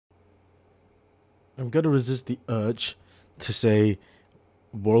I'm gonna resist the urge to say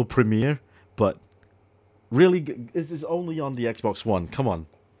world premiere, but really, this is only on the Xbox One. Come on.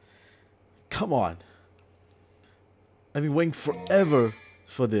 Come on. I've been waiting forever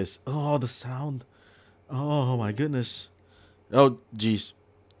for this. Oh, the sound. Oh my goodness. Oh, jeez.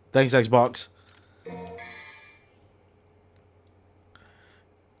 Thanks, Xbox.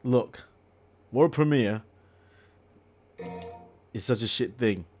 Look, world premiere is such a shit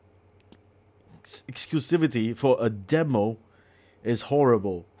thing. Exclusivity for a demo is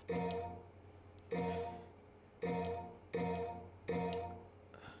horrible.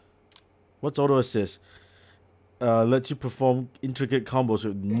 What's auto assist? Lets you perform intricate combos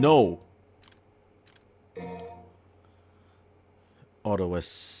with no auto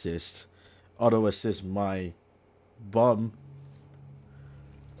assist. Auto assist my bum.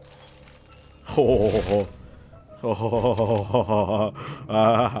 Oh.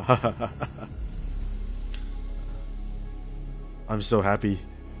 I'm so happy.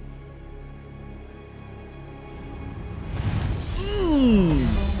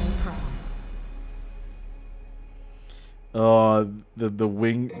 The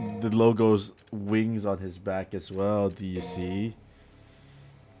wing, the logo's wings on his back as well. Do you see?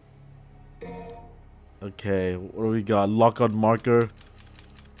 Okay, what do we got? Lock on marker.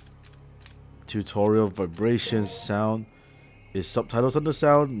 Tutorial, vibrations, sound. Is subtitles under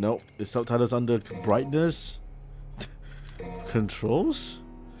sound? Nope. Is subtitles under brightness? Controls?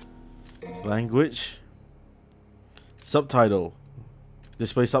 Language? Subtitle.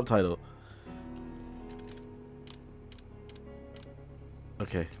 Display subtitle.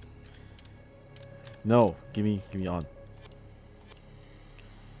 Okay. No, give me on.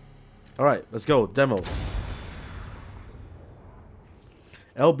 Alright, let's go. Demo.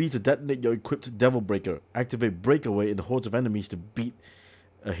 LB to detonate your equipped Devil Breaker. Activate Breakaway in the hordes of enemies to beat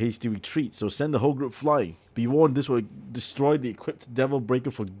a hasty retreat. So send the whole group flying. Be warned, this will destroy the equipped Devil Breaker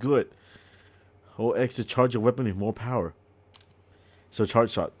for good. Hold X to charge your weapon with more power. So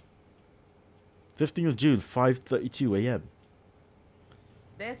charge shot. 15th of June, 5:32 a.m.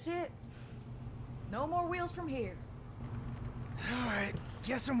 That's it. No more wheels from here. Alright,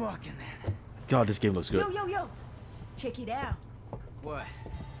 guess I'm walking then. God, this game looks good. Yo. Check it out. What?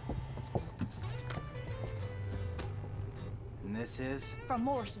 And this is? From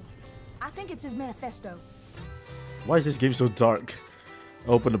Morrison. I think it's his manifesto. Why is this game so dark?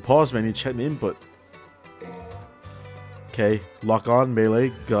 Open the pause menu, check the input. Okay, lock on,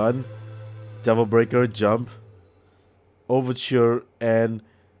 melee, gun, Devil Breaker, jump, Overture, and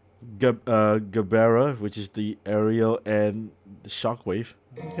Gabera, which is the aerial and the shockwave.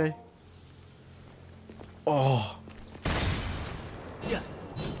 Okay. Oh. Out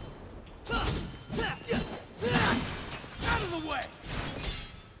of the way.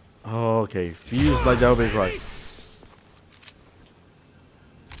 Okay, fuse like Devil May Cry.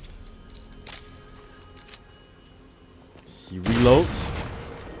 He reloads.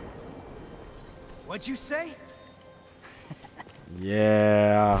 What'd you say?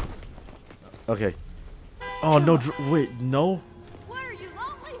 Yeah. Okay. Oh no! Wait, no. What are you,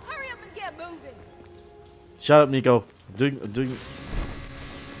 lonely? Hurry up and get moving. Shut up, Nico. I'm doing.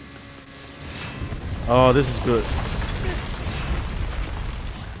 Oh, this is good.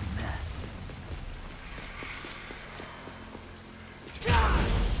 Mess.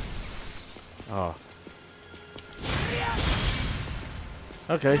 Oh.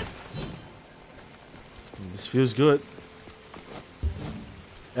 Okay. This feels good.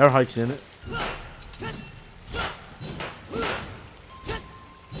 Air hikes in it.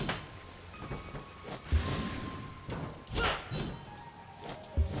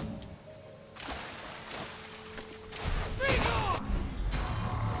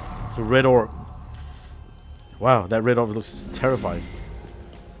 It's a red orb. Wow, that red orb looks terrifying.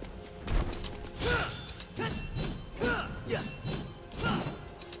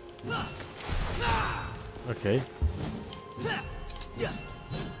 Okay.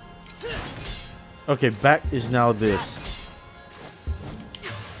 Okay, back is now this.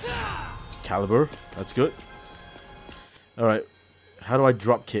 Caliber, that's good. Alright, how do I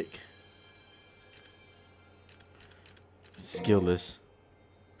drop kick? Skillless.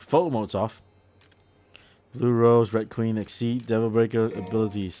 Photo mode's off. Blue Rose, Red Queen, Exceed, Devil Breaker,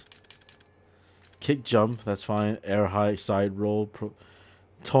 abilities. Kick jump, that's fine. Air high, side roll,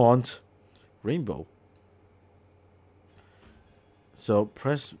 taunt, rainbow. So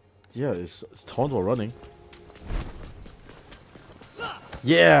press, yeah, it's taunt while running.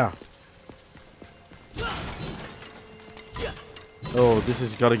 Yeah. Oh, this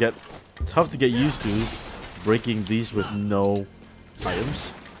is gotta get tough to get used to, breaking these with no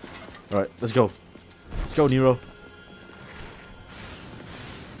items. All right, let's go. Let's go, Nero.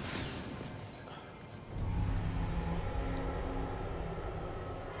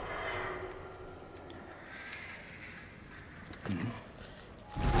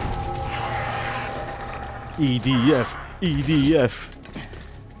 EDF, EDF.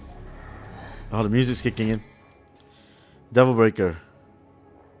 Oh, the music's kicking in. Devil Breaker.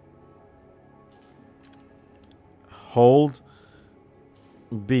 Hold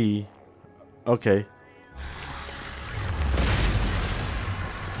B. Okay.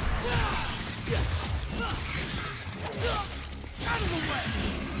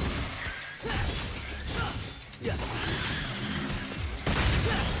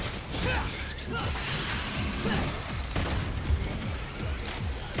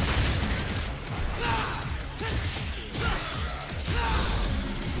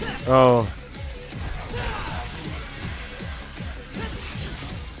 Oh.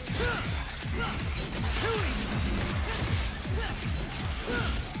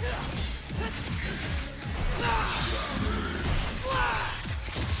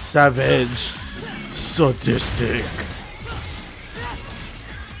 Savage. Sadistic.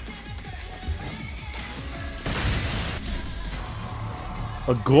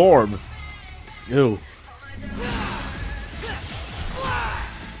 A gorb. Ew.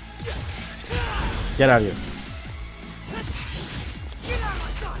 Get out of here.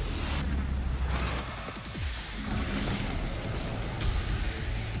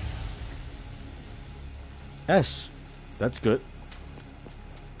 S. That's good.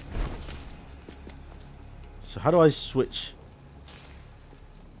 So how do I switch?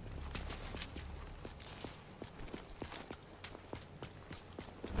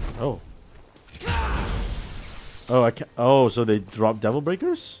 Oh. Oh, I can't. Oh, so they drop Devil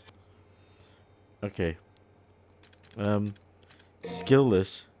Breakers? Okay.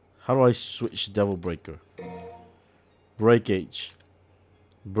 Skillless. How do I switch Devil Breaker? Break H.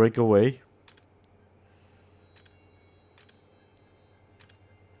 Break away.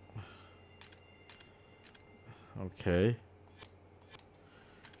 Okay.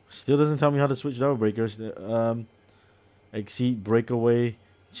 Still doesn't tell me how to switch Devil Breakers. Exceed, breakaway,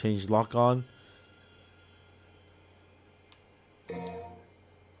 change lock on.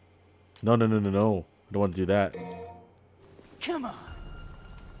 No. I don't want to do that. Come on.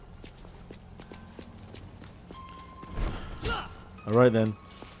 Alright then.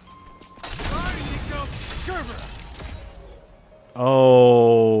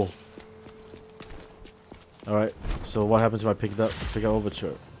 Oh. Alright. So what happens if I pick up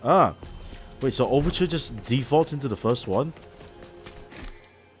Overture? Ah. Wait, so Overture just defaults into the first one?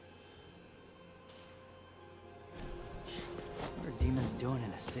 What are demons doing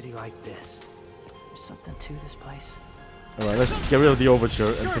in a city like this? There's something to this place. Alright, let's get rid of the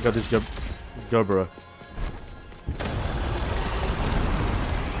Overture and pick up this Gerbera.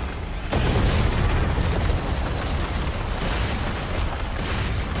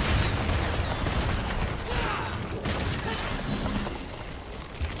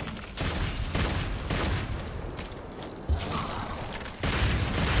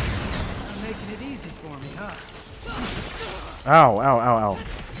 Ow.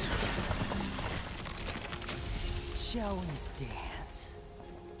 Shall we dance?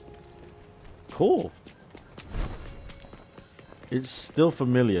 Cool. It's still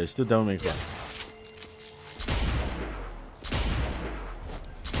familiar. It's still Devil May Cry.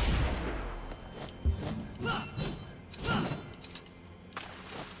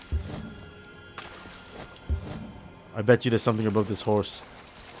 I bet you there's something above this horse.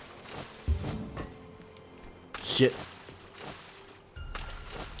 Shit.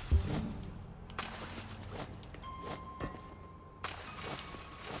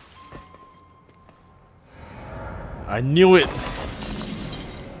 I knew it.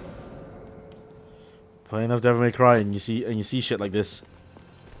 Play enough Devil May Cry and you see shit like this.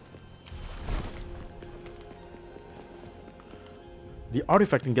 The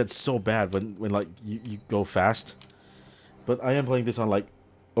artifacting gets so bad when like you go fast. But I am playing this on like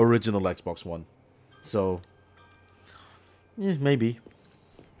original Xbox One. So yeah, maybe.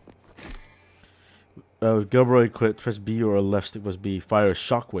 Gerbera equipped, press B or left stick was B. Fire a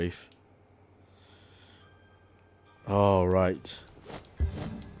shockwave. All right.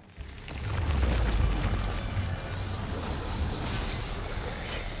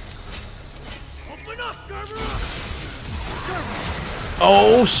 Open up, Gerbera!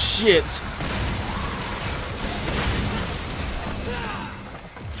 Oh shit!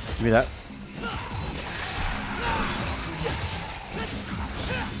 Give me that.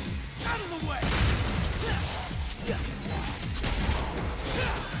 Out of the way!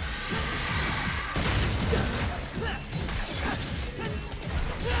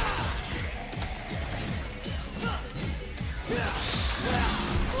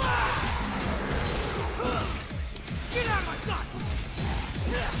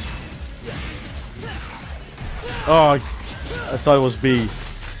 Oh, I thought it was B.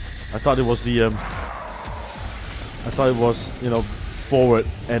 I thought it was the I thought it was, you know, forward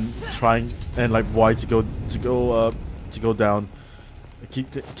and trying and like Y to go down.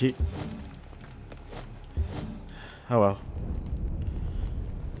 Keep. Oh well.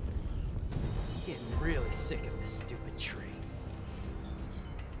 Getting really sick of this stupid tree.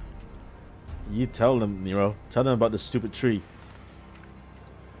 You tell them, Nero. Tell them about the stupid tree.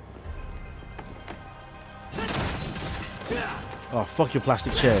 Oh, fuck your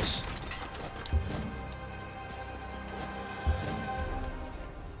plastic chairs.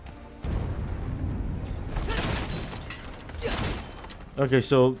 Okay,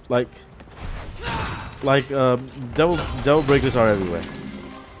 so devil breakers are everywhere.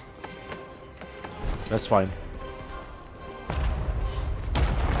 That's fine.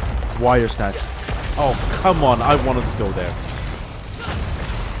 Wire snatch. Oh, come on. I wanted to go there.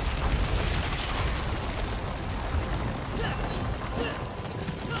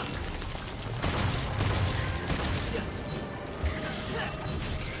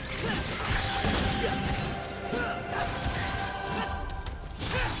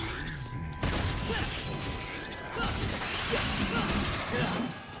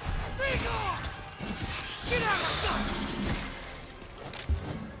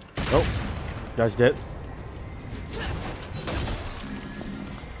 Oh, guy's dead.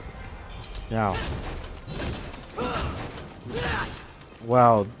 Now.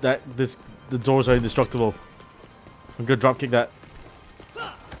 Wow, the doors are indestructible. I'm gonna drop kick that.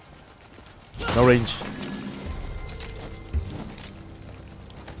 No range.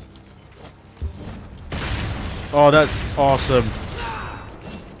 Oh, that's awesome.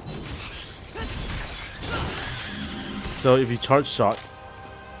 So if you charge shot.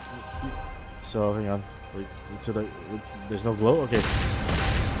 So hang on. Wait, there's no glow? Okay.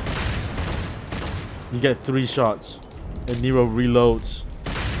 You get 3 shots. And Nero reloads.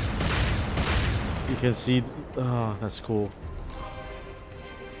 You can see. Oh, that's cool.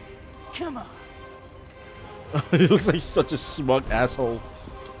 Come on. He looks like such a smug asshole.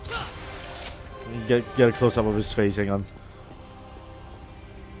 Get a close up of his face. Hang on.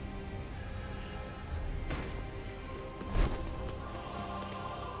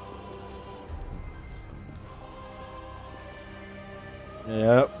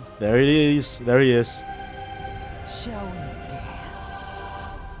 Yep, there it is. There he is. Shall we dance?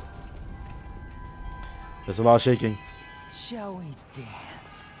 There's a lot of shaking. Shall we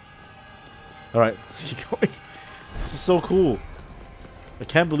dance? Alright, let's keep going. This is so cool. I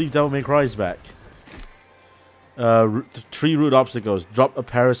can't believe Devil May Cry is back. Tree root obstacles. Drop a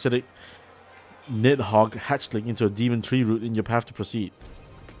parasitic Nidhogg hatchling into a demon tree root in your path to proceed.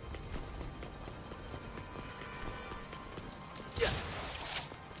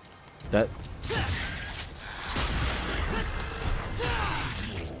 That.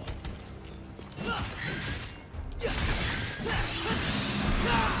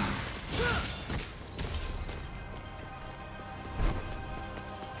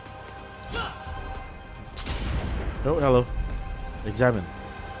 Oh, hello. Examine.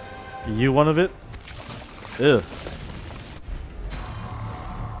 Are you one of it? Ugh.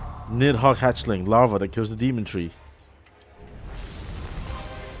 Nidhogg hatchling, larva that kills the demon tree.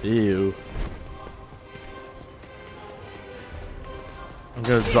 Ew. I'm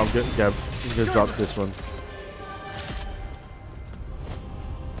gonna drop this one.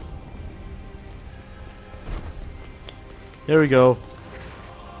 Here we go.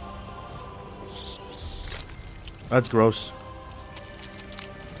 That's gross.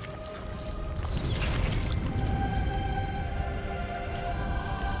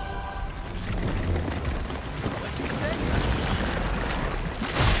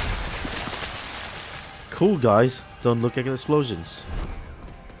 Cool, guys. Don't look at explosions.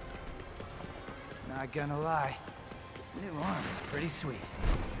 Not gonna lie, this new arm is pretty sweet.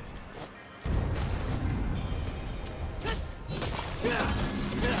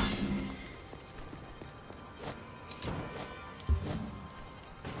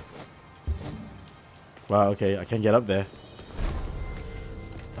 Wow, okay, I can't get up there.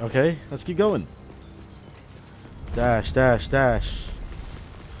 Okay, let's keep going. Dash, dash, dash.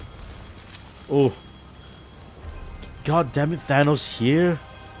 Oh. God damn it, Thanos here?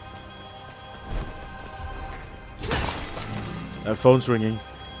 That phone's ringing.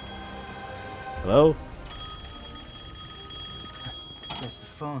 Hello? Guess the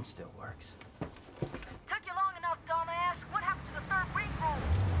phone still works. Took you long enough, dumbass. What happened to the third ring roll?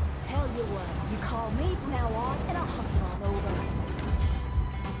 Tell you what, you call me from now on and I'll hustle on over.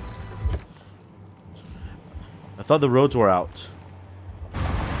 I thought the roads were out.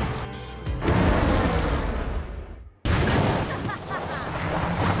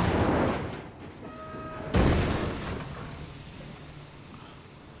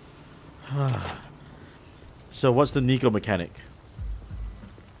 So what's the Nico mechanic?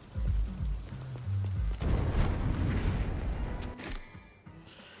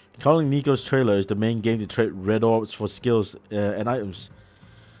 Calling Nico's trailer is the main game to trade red orbs for skills and items.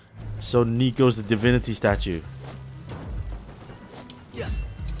 So Nico's the divinity statue.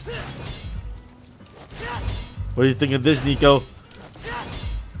 What do you think of this, Nico?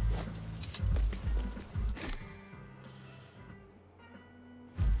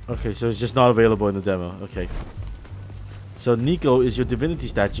 Okay, so it's just not available in the demo. Okay. So Nico is your divinity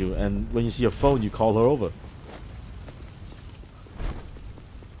statue, and when you see a phone, you call her over.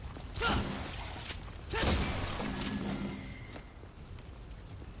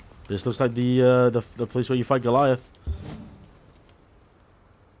 This looks like the place where you fight Goliath.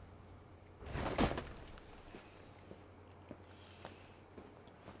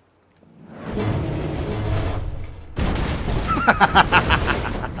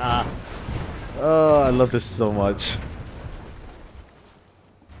 Oh, I love this so much.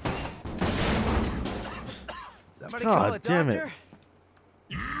 Somebody call God a damn it. doctor?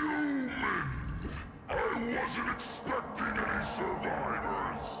 I wasn't expecting any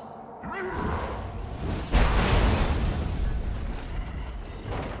survivors.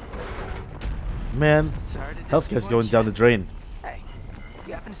 Man, Sorry to healthcare's going disappoint down you. the drain. Hey,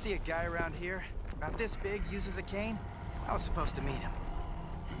 you happen to see a guy around here about this big uses a cane? I was supposed to meet him.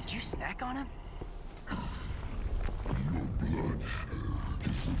 Did you snack on him? Your blood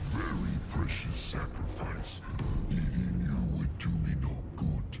is a very precious sacrifice. Eating you would do me no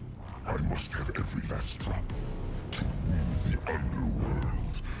good. I must have every last drop to rule the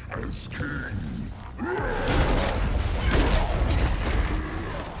underworld as king.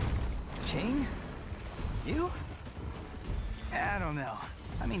 King? You? I don't know.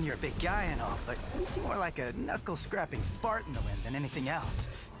 I mean, you're a big guy and all, but you seem more like a knuckle-scrapping fart in the wind than anything else.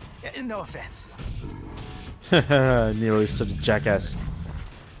 No offense. Nero is such a jackass.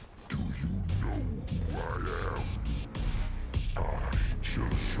 Do you know who I am? I shall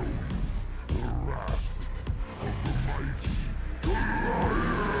show you the wrath of the mighty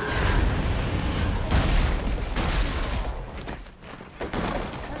Goliath.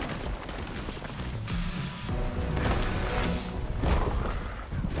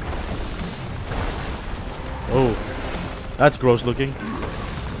 Oh, that's gross looking.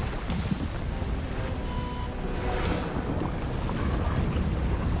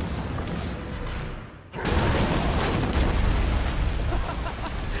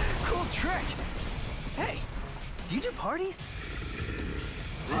 Cool trick. Hey, do you do parties?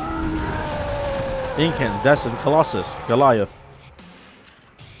 Incandescent Colossus, Goliath.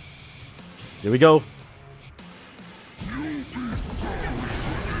 Here we go.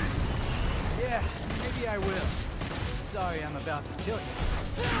 Yeah, maybe I will. Sorry, I'm about to kill you.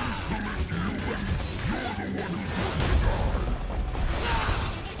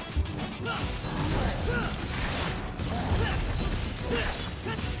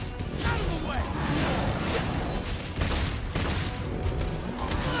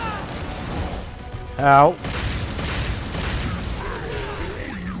 Ow.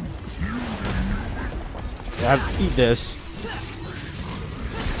 Yeah, eat this.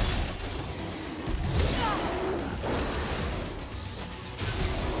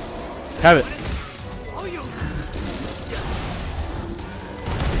 Have it.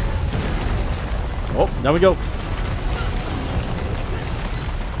 Oh, there we go.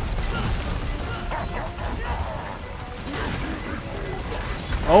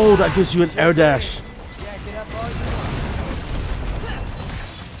 Oh, that gives you an air dash. Jack it up, boys.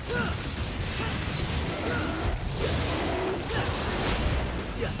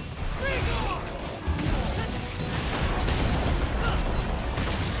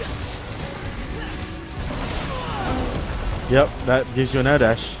 Yep, that gives you an air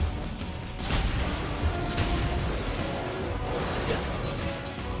dash.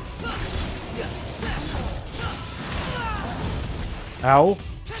 Ow.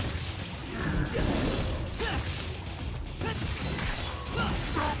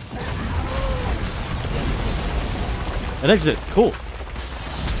 An exit. Cool.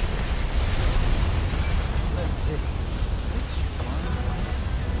 Let's see.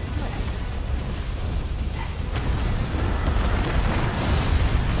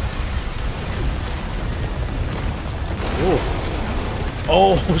 Oh.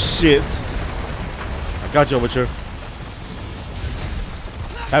 Oh shit. I got you, Witcher.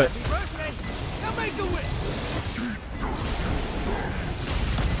 Have it.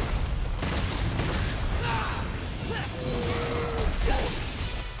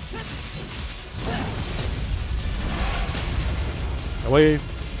 Away.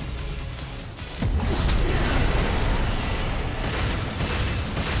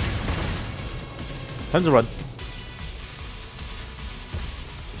 Time to run.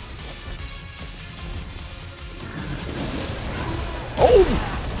 Oh!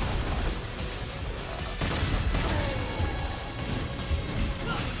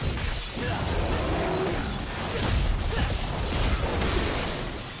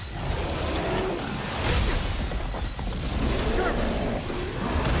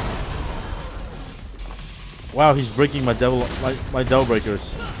 Wow, he's breaking my devil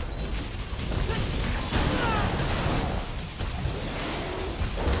breakers.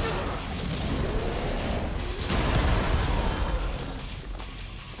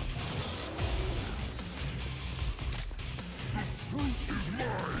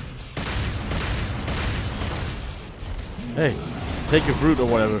 Hey, take your fruit or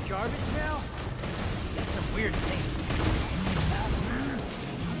whatever. Garbage now? Got some weird taste.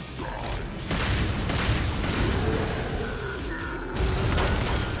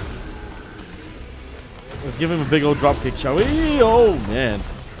 Let's give him a big old drop kick, shall we? Oh man.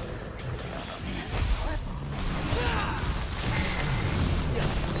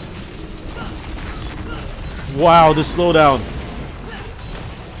 Wow, the slowdown.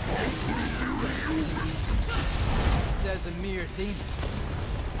 Says a mere demon.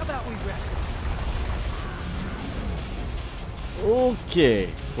 How about we rest? Okay,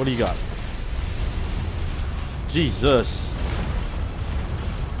 what do you got? Jesus.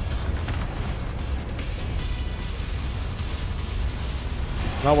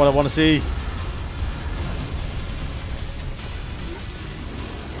 Not what I want to see.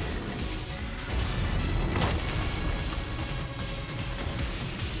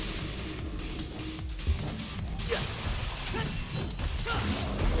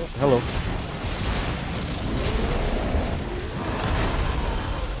 Hello.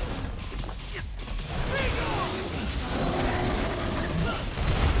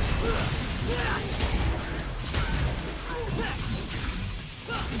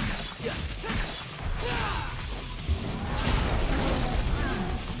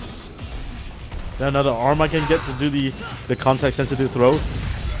 Is there another arm I can get to do the contact sensitive throw?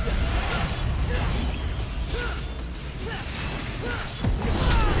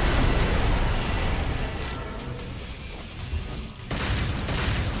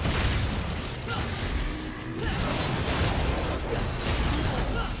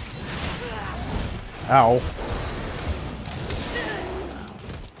 Ow.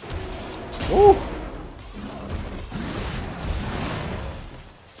 Ooh.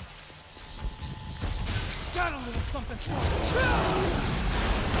 Got a little something.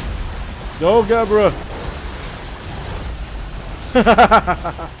 Go, Gabra.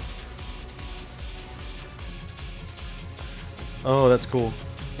 Oh, that's cool.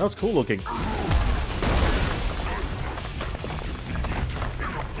 That was cool looking.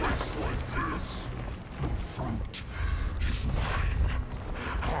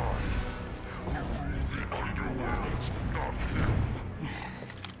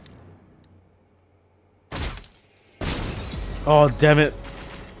 Oh, damn it.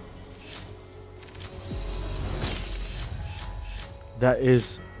 That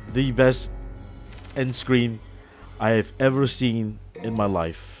is the best end screen I have ever seen in my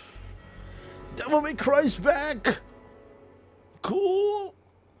life. Devil May Cry's back! Cool!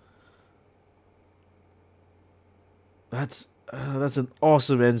 That's an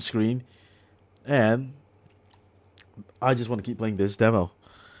awesome end screen. And I just want to keep playing this demo.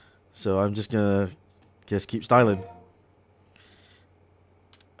 So I'm just gonna keep styling.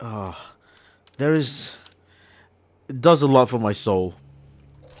 It does a lot for my soul.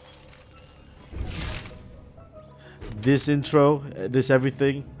 This intro, this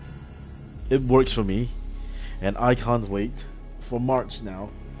everything, it works for me. And I can't wait for March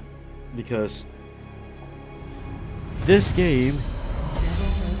now. Because this game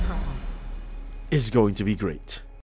is going to be great.